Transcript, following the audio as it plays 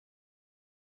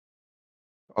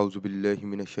أعوذ بالله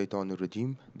من الشيطان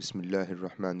الرجيم بسم الله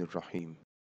الرحمن الرحيم.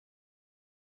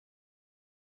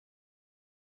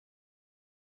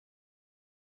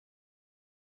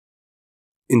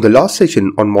 In the last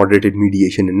session on moderated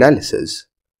mediation analysis,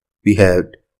 we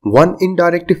had one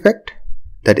indirect effect,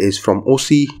 that is from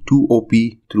OC to OP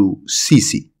through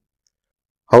CC.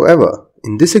 However,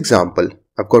 in this example,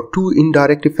 I've got two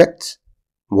indirect effects,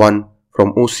 one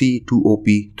from OC to OP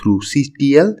through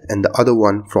CTL and the other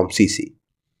one from CC.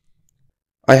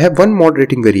 I have one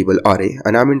moderating variable RA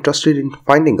and I'm interested in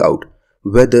finding out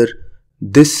whether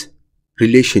this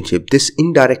relationship, this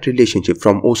indirect relationship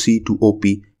from OC to OP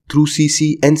through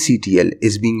CC and CTL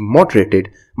is being moderated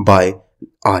by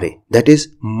RA, that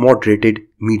is moderated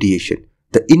mediation.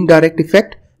 The indirect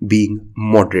effect being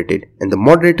moderated and the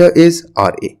moderator is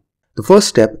RA. The first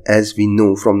step, as we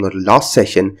know from the last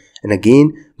session, and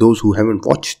again those who haven't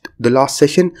watched the last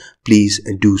session, please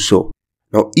do so.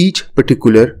 Now each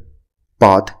particular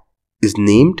path is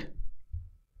named,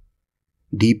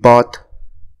 D path,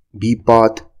 B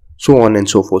path, so on and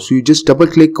so forth. So you just double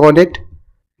click on it,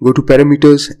 go to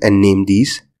parameters and name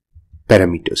these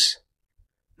parameters.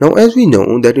 Now as we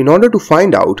know that in order to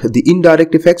find out the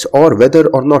indirect effects or whether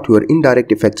or not your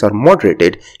indirect effects are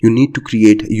moderated, you need to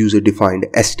create user-defined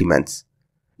estimates.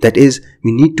 That is,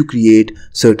 we need to create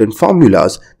certain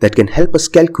formulas that can help us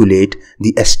calculate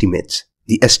the estimates.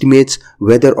 The estimates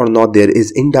whether or not there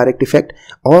is indirect effect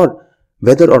or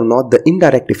whether or not the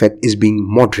indirect effect is being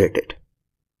moderated.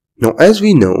 Now as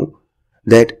we know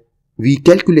that we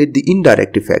calculate the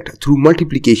indirect effect through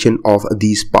multiplication of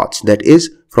these paths, that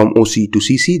is from OC to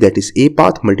CC, that is A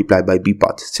path multiplied by B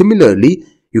path. Similarly,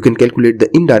 you can calculate the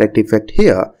indirect effect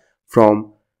here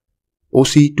from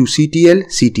OC to CTL,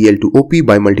 CTL to OP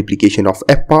by multiplication of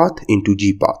F path into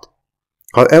G path.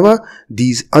 However,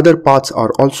 these other paths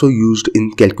are also used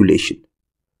in calculation.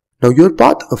 Now your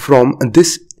path from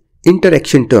this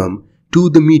interaction term to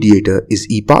the mediator is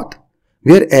E path,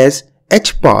 whereas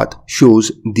H path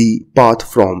shows the path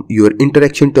from your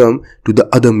interaction term to the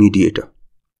other mediator.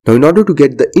 Now in order to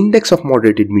get the index of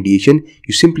moderated mediation,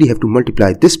 you simply have to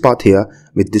multiply this path here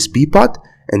with this B path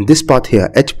and this path here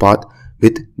H path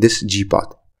with this G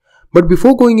path. But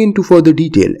before going into further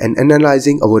detail and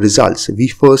analyzing our results, we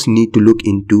first need to look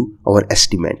into our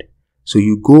estimate. So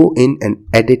you go in and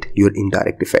edit your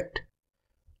indirect effect.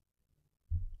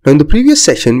 Now in the previous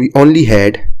session, we only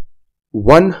had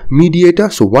one mediator,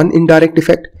 so one indirect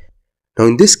effect. Now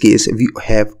in this case, we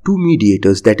have two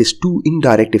mediators, that is two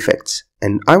indirect effects.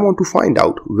 And I want to find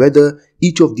out whether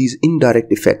each of these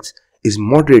indirect effects is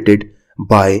moderated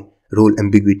by role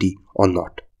ambiguity or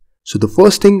not. So the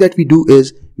first thing that we do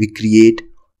is we create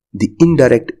the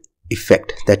indirect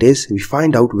effect. That is, we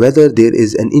find out whether there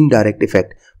is an indirect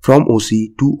effect from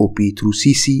OC to OP through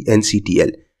CC and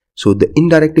CTL. So the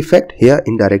indirect effect here,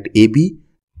 indirect AB,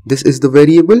 this is the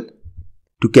variable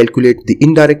to calculate the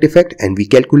indirect effect, and we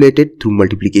calculate it through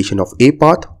multiplication of A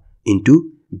path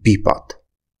into B path.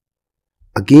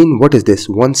 Again, what is this?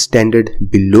 One standard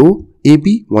below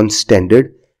AB, one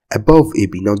standard above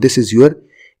AB. Now this is your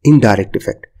indirect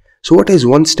effect. So what is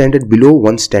one standard below,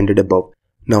 one standard above?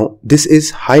 Now this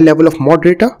is high level of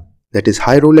moderator, that is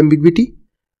high role ambiguity.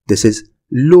 This is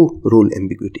low role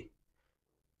ambiguity.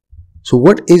 So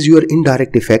what is your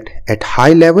indirect effect at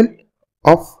high level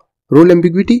of role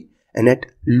ambiguity and at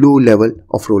low level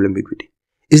of role ambiguity?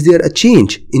 Is there a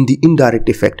change in the indirect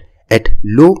effect at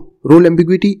low role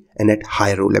ambiguity and at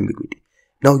high role ambiguity?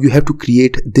 Now you have to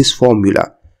create this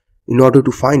formula in order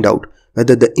to find out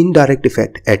whether the indirect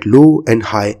effect at low and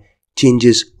high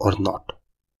changes or not.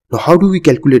 Now how do we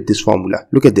calculate this formula?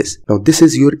 Look at this. Now this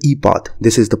is your E path.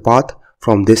 This is the path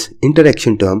from this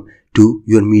interaction term to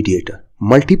your mediator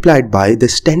multiplied by the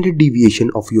standard deviation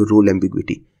of your role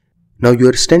ambiguity. Now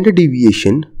your standard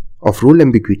deviation of role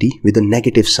ambiguity with a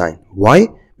negative sign. Why?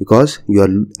 Because you are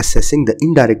assessing the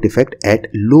indirect effect at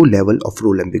low level of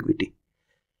role ambiguity.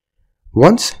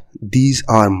 Once these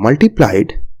are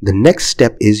multiplied, the next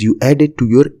step is you add it to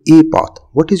your A path.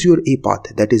 What is your A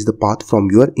path? That is the path from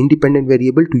your independent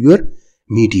variable to your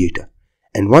mediator.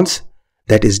 And once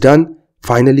that is done,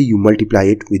 finally you multiply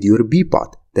it with your B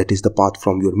path. That is the path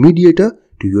from your mediator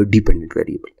to your dependent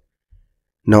variable.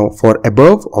 Now for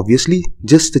above, obviously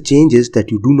just the change is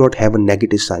that you do not have a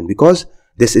negative sign because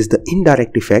this is the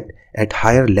indirect effect at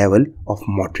higher level of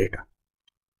moderator.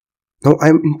 Now I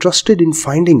am interested in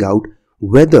finding out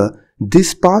whether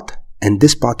this path and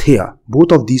this path here,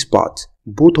 both of these paths,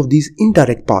 both of these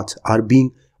indirect paths are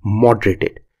being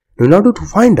moderated. Now in order to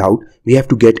find out, we have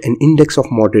to get an index of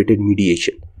moderated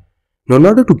mediation. Now in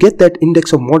order to get that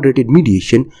index of moderated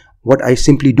mediation, what I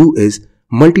simply do is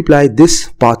multiply this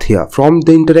path here from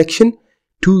the interaction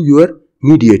to your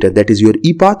mediator, that is your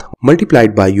E path,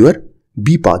 multiplied by your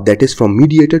B path, that is from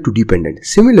mediator to dependent.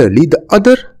 Similarly, the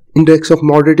other index of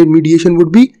moderated mediation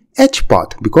would be H path,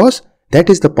 because that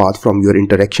is the path from your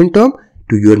interaction term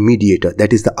to your mediator,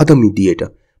 that is the other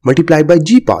mediator, multiplied by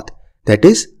G path, that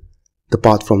is the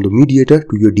path from the mediator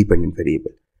to your dependent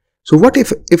variable. So what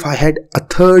if I had a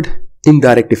third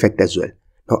indirect effect as well?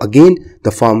 Now again,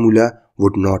 the formula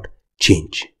would not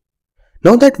change.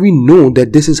 Now that we know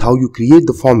that this is how you create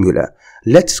the formula,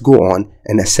 let's go on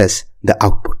and assess the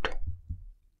output.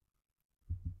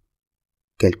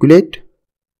 Calculate,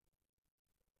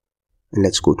 and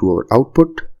let's go to our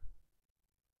output.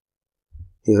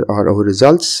 Here are our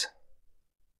results.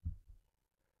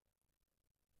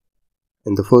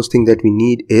 And the first thing that we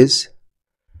need is,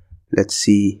 let's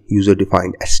see, user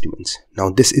defined estimates.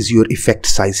 Now this is your effect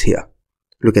size here.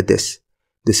 Look at this.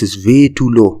 This is way too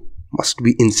low, must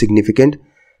be insignificant.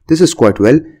 This is quite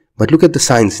well, but look at the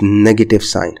signs, negative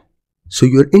sign. So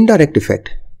your indirect effect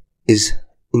is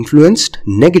influenced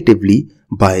negatively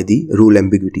by the role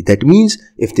ambiguity. That means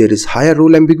if there is higher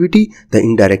role ambiguity, the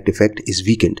indirect effect is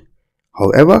weakened.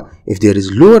 However, if there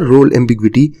is lower role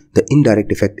ambiguity, the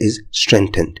indirect effect is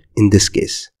strengthened in this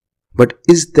case. But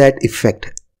is that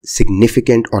effect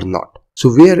significant or not? So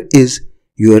where is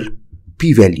your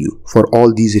p-value for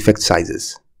all these effect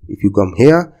sizes? If you come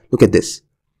here, look at this.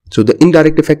 So the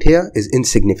indirect effect here is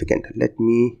insignificant. Let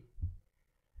me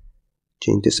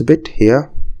change this a bit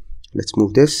here. Let's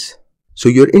move this. So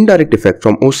your indirect effect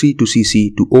from OC to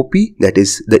CC to OP, that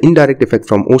is the indirect effect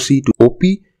from OC to OP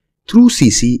through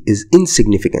CC, is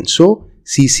insignificant. So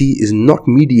CC is not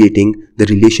mediating the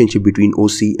relationship between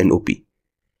OC and OP.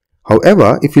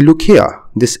 However, if you look here,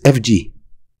 this FG,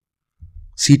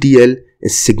 CTL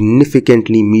is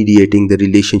significantly mediating the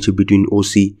relationship between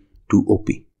OC to OP.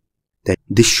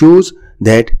 This shows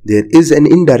that there is an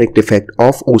indirect effect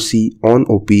of OC on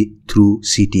OP through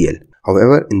CTL.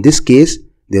 However, in this case,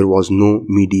 there was no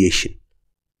mediation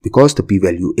because the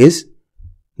p-value is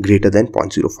greater than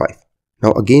 0.05.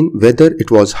 Now again, whether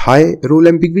it was high role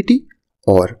ambiguity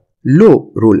or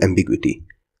low role ambiguity,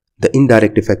 the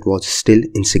indirect effect was still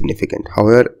insignificant.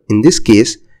 However, in this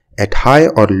case, at high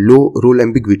or low role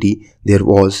ambiguity, there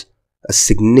was a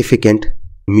significant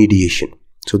mediation.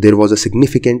 So there was a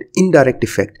significant indirect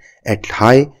effect at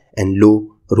high and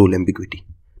low role ambiguity.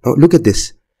 Now look at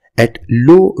this. At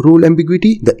low role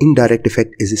ambiguity, the indirect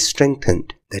effect is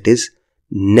strengthened. That is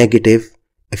negative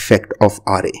effect of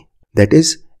RA. That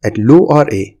is, at low RA,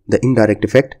 the indirect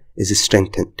effect is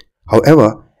strengthened.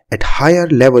 However, at higher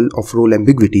level of role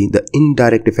ambiguity, the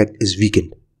indirect effect is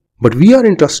weakened. But we are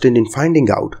interested in finding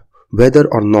out whether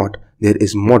or not there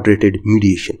is moderated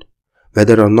mediation.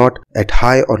 Whether or not at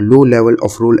high or low level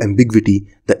of role ambiguity,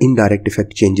 the indirect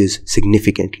effect changes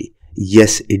significantly.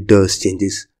 Yes, it does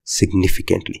changes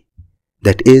significantly.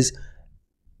 That is,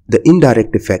 the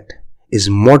indirect effect is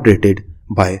moderated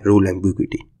by role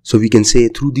ambiguity. So we can say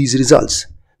through these results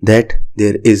that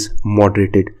there is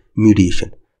moderated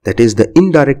mediation. That is, the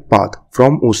indirect path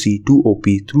from OC to OP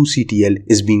through CTL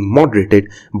is being moderated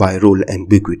by role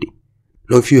ambiguity.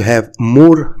 Now if you have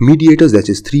more mediators, that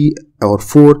is 3 or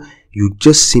 4, you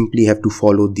just simply have to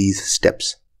follow these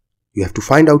steps. You have to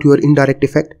find out your indirect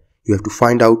effect. You have to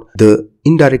find out the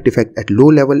indirect effect at low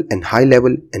level and high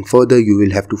level, and further you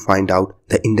will have to find out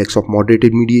the index of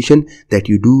moderated mediation that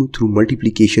you do through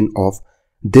multiplication of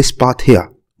this path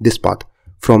here, this path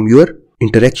from your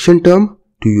interaction term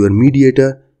to your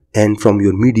mediator and from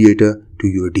your mediator to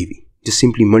your DV. Just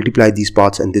simply multiply these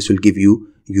paths and this will give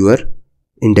you your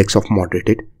index of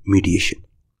moderated mediation.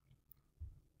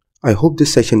 I hope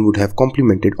this session would have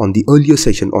complemented on the earlier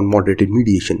session on moderated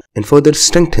mediation and further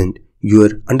strengthened your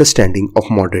understanding of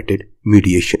moderated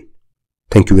mediation.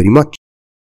 Thank you very much.